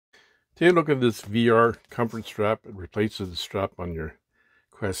Take a look at this VR comfort strap. It replaces the strap on your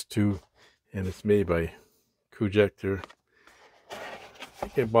Quest 2, and it's made by Kuject here. I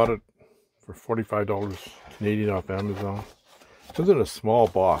think I bought it for $45 Canadian off Amazon. It comes in a small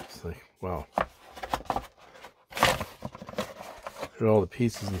box. Like, wow. Look at all the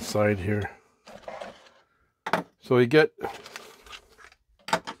pieces inside here. So you get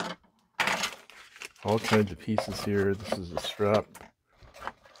all kinds of pieces here. This is the strap.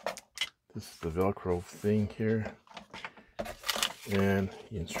 This is the Velcro thing here. And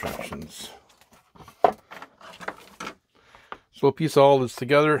the instructions. So we'll piece all this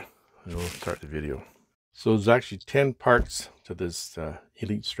together and we'll start the video. So there's actually 10 parts to this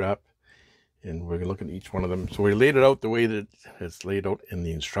Elite strap, and we're going to look at each one of them. So we laid it out the way that it's laid out in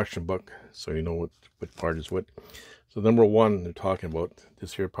the instruction book, so you know what part is what. So number one, they're talking about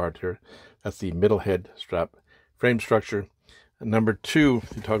this here part here. That's the middle head strap frame structure. And number two,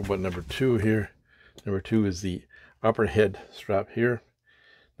 they talk about number two here. Number two is the upper head strap here.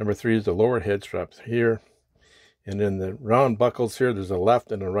 Number three is the lower head strap here. And then the round buckles here, there's a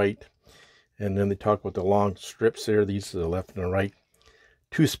left and a right. And then they talk about the long strips there. These are the left and the right.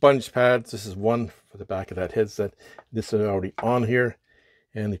 Two sponge pads. This is one for the back of that headset. This is already on here.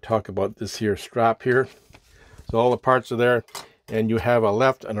 And they talk about this here strap here. So all the parts are there. And you have a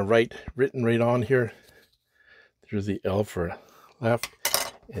left and a right written right on here. There's the L for left.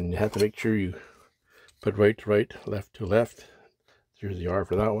 And you have to make sure you put right to right, left to left. Here's the R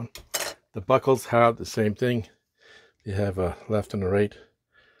for that one. The buckles have the same thing. They have a left and a right.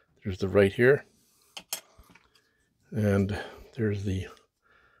 There's the right here. And there's the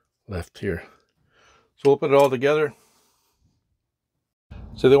left here. So we'll put it all together.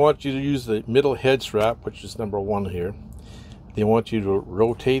 So they want you to use the middle head strap, which is number one here. They want you to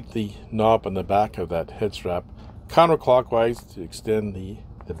rotate the knob on the back of that head strap counterclockwise to extend the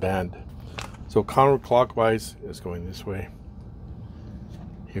band. So counterclockwise is going this way.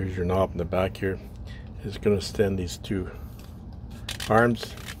 Here's your knob in the back here. It's going to extend these two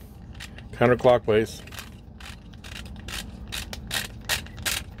arms counterclockwise.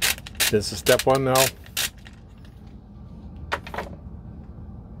 This is step one now.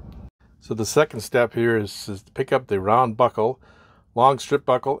 So the second step here is to pick up the round buckle, long strip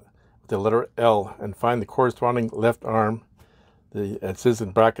buckle with the letter L, and find the corresponding left arm. It says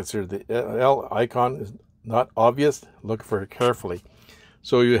in brackets here, the L icon is not obvious. Look for it carefully.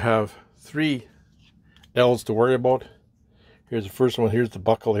 So you have three L's to worry about. Here's the first one. Here's the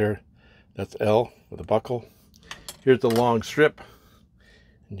buckle here. That's L with the buckle. Here's the long strip.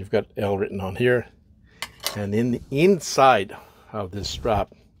 And you've got L written on here. And in the inside of this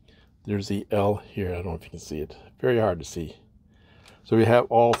strap, there's the L here. I don't know if you can see it. Very hard to see. So we have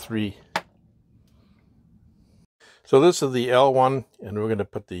all three. So this is the L one, and we're going to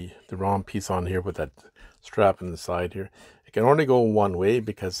put the wrong piece on here with that strap in the side here. It can only go one way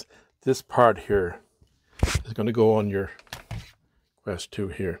because this part here is going to go on your Quest 2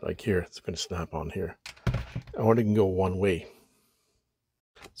 here, like here. It's going to snap on here. It only can go one way.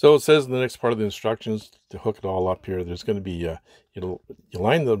 So it says in the next part of the instructions to hook it all up here, there's going to be, you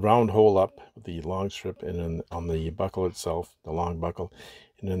line the round hole up with the long strip, and then on the buckle itself, the long buckle,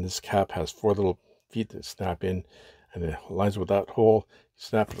 and then this cap has four little feet that snap in, and it lines with that hole,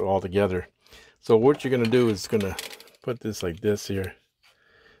 snap it all together. So what you're going to do is going to put this like this here,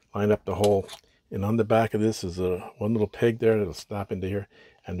 line up the hole, and on the back of this is one little peg there that'll snap into here,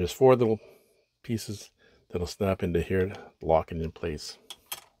 and there's four little pieces that'll snap into here to lock it in place.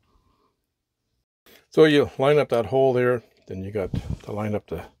 So you line up that hole there, then you got to line up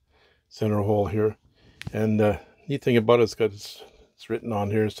the center hole here, and the neat thing about it is it's written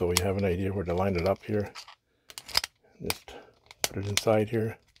on here, so we have an idea where to line it up here. Just put it inside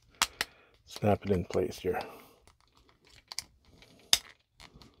here, snap it in place here.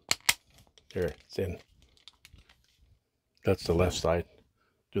 There, it's in. That's the left side.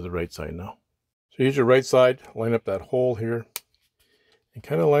 Do the right side now. So here's your right side. Line up that hole here and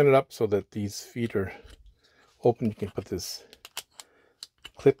kind of line it up so that these feet are open. You can put this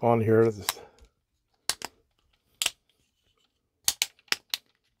clip on here. It's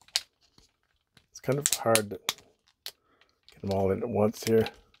kind of hard to get them all in at once here.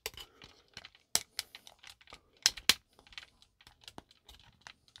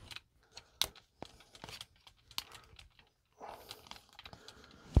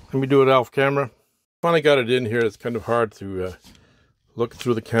 Let me do it off camera. Finally got it in here. It's kind of hard to look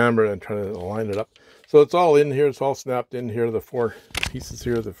through the camera and try to line it up. So it's all in here. It's all snapped in here. The four pieces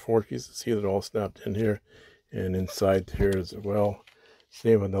here, the four pieces here, they're all snapped in here. And inside here as well.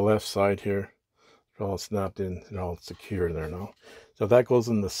 Same on the left side here. They're all snapped in. They're all secure there now. So that goes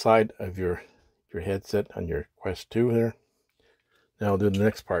in the side of your headset on your Quest 2 there. Now I'll do the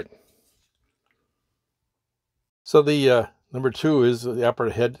next part. So the number 2 is the upper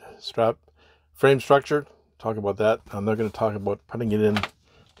head strap frame structure. Talk about that. I'm not going to talk about putting it in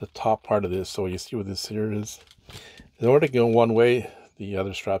the top part of this. So you see what this here is. In order to go one way, the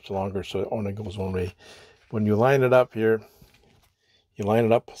other strap's longer, so it only goes one way. When you line it up here, you line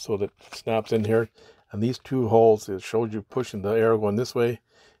it up so that it snaps in here. And these 2 holes, it shows you pushing the arrow going this way,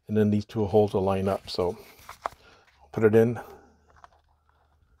 and then these 2 holes will line up. So I'll put it in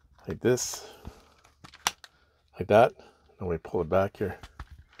like this, like that. And we pull it back here.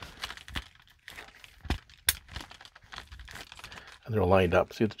 And they're lined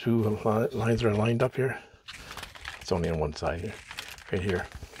up. See the 2 lines are lined up here? It's only on one side here, right here.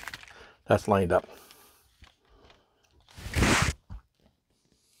 That's lined up.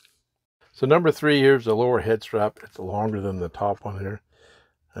 So number 3 here's the lower head strap. It's longer than the top one here.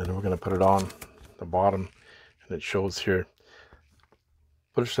 And we're going to put it on the bottom. And it shows here.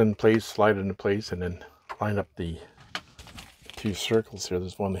 Push it in place, slide it into place, and then line up the 2 circles here.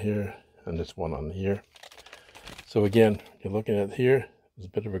 There's one here, and there's one on here. So again, you're looking at here. There's a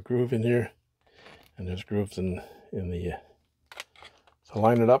bit of a groove in here. And there's grooves in the... So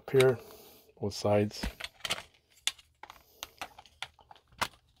line it up here, both sides.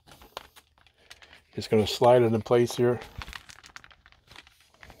 Just going to slide it in place here.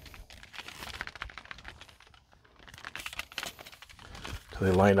 So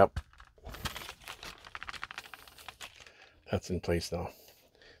they line up. That's in place now.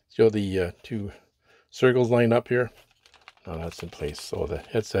 So the 2 circles lined up here. Now that's in place. So the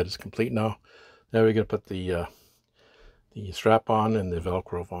headset is complete now. Now we're going to put the strap on and the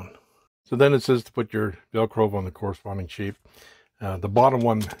Velcro on. So then it says to put your Velcro on the corresponding shape. The bottom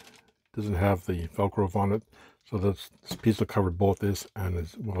one doesn't have the Velcro on it, so this piece will cover both this and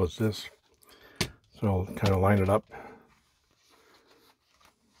as well as this. So I'll kind of line it up.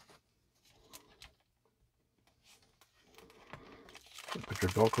 Put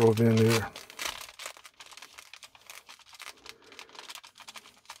your Velcro in there.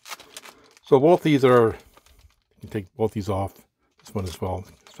 So both these are, you can take both these off. This one as well,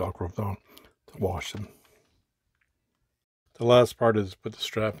 it's Velcro down to wash them. The last part is put the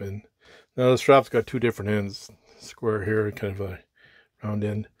strap in. Now the strap's got 2 different ends, square here and kind of a round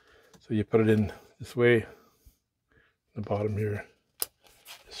end. So you put it in this way, the bottom here,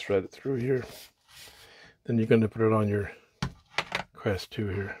 just thread it through here. Then you're going to put it on your Quest 2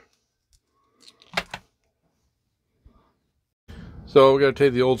 here. So we're going to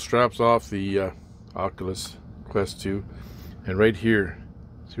take the old straps off the Oculus Quest 2, and right here,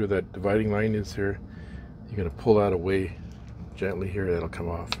 see where that dividing line is here, you're going to pull that away gently here, that'll come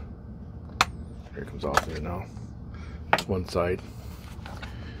off. Here it comes off there now. That's one side.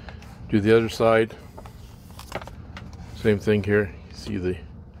 Do the other side. Same thing here. You see the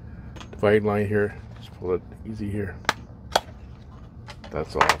dividing line here. Just pull it easy here.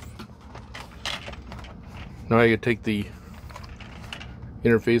 That's off. Now you can take the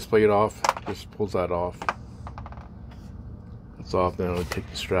interface plate off. Just pulls that off. That's off. Now I'll take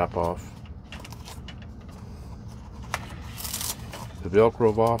the strap off. The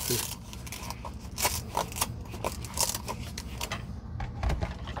Velcro off here.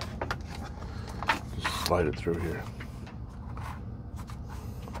 Just slide it through here.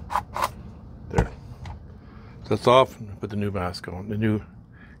 There. So that's off. Put the new mask on, the new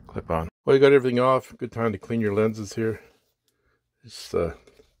clip on. Well, you got everything off. Good time to clean your lenses here. Just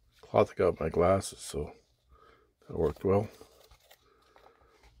cloth got my glasses, so that worked well.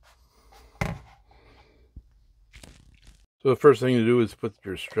 So the first thing to do is put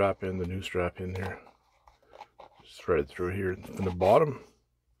your strap in, the new strap in here. Just thread it through here from the bottom.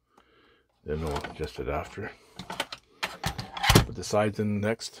 Then we'll adjust it after. Put the sides in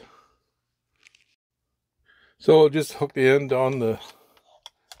next. So just hook the end on the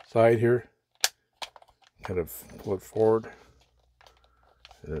side here. Kind of pull it forward.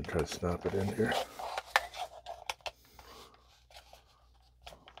 And then try to snap it in here.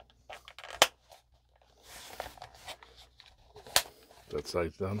 That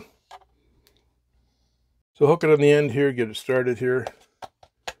side's done. So hook it on the end here, get it started here.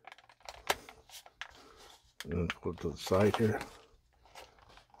 And then pull it to the side here.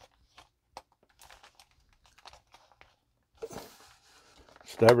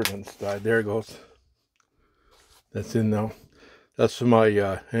 Stab it on the side. There it goes. That's in now. That's for my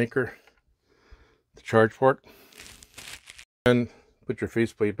anchor, the charge port. And put your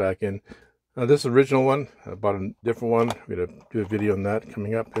faceplate back in. This is the original one. I bought a different one. I'm going to do a video on that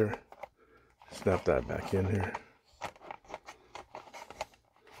coming up here. Snap that back in here.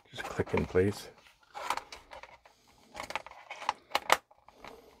 click in place.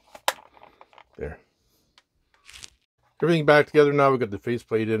 There. Everything back together now. We've got the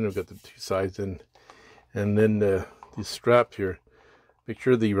faceplate in, we've got the two sides in, and then the strap here. Make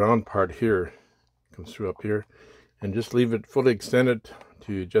sure the round part here comes through up here, and just leave it fully extended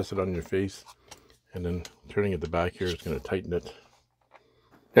to adjust it on your face, and then turning at the back here is going to tighten it.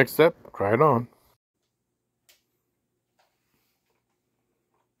 Next step, try it on.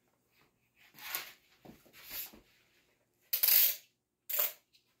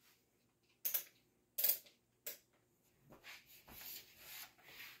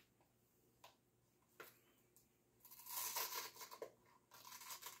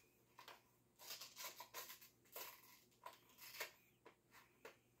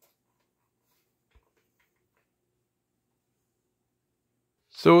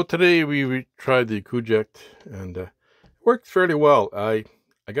 So today we tried the Kuject, and it worked fairly well. I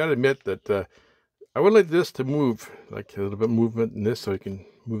got to admit that I would like this to move, like a little bit of movement in this, so you can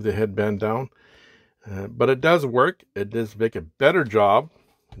move the headband down. But it does work. It does make a better job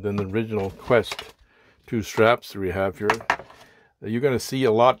than the original Quest 2 straps that we have here. You're going to see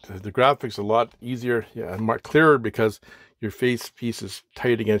the graphics a lot easier, and more clearer, because your face piece is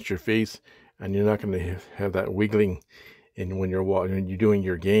tight against your face, and you're not going to have that wiggling when you're doing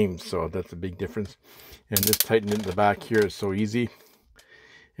your games. So that's a big difference. And this tightening in the back here is so easy.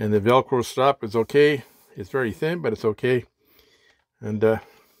 And the Velcro strap is okay. It's very thin, but it's okay. And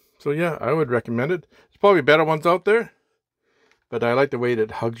so yeah, I would recommend it. There's probably better ones out there, but I like the way that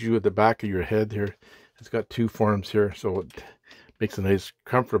it hugs you at the back of your head here. It's got two forms here, so it makes it nice,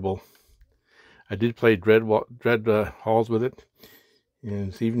 comfortable. I did play Dread Halls with it, and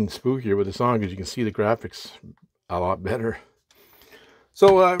it's even spookier with the song, because you can see the graphics a lot better.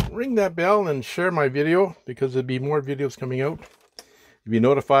 So ring that bell and share my video, because there'll be more videos coming out. You'll be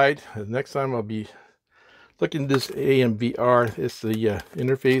notified. Next time I'll be looking at this AMVR. It's the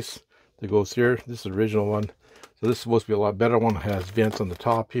interface that goes here. This is the original one. So this is supposed to be a lot better one. It has vents on the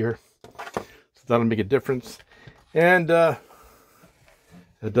top here, so that'll make a difference. And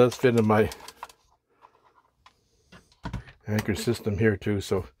it does fit in my anchor system here too,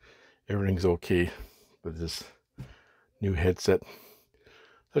 so everything's okay with this new headset.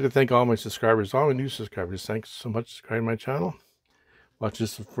 I'd like to thank all my subscribers, all my new subscribers. Thanks so much for subscribing to my channel. Watch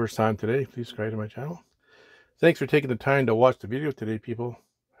this for the first time today, please subscribe to my channel. Thanks for taking the time to watch the video today, people.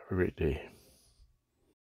 Have a great day.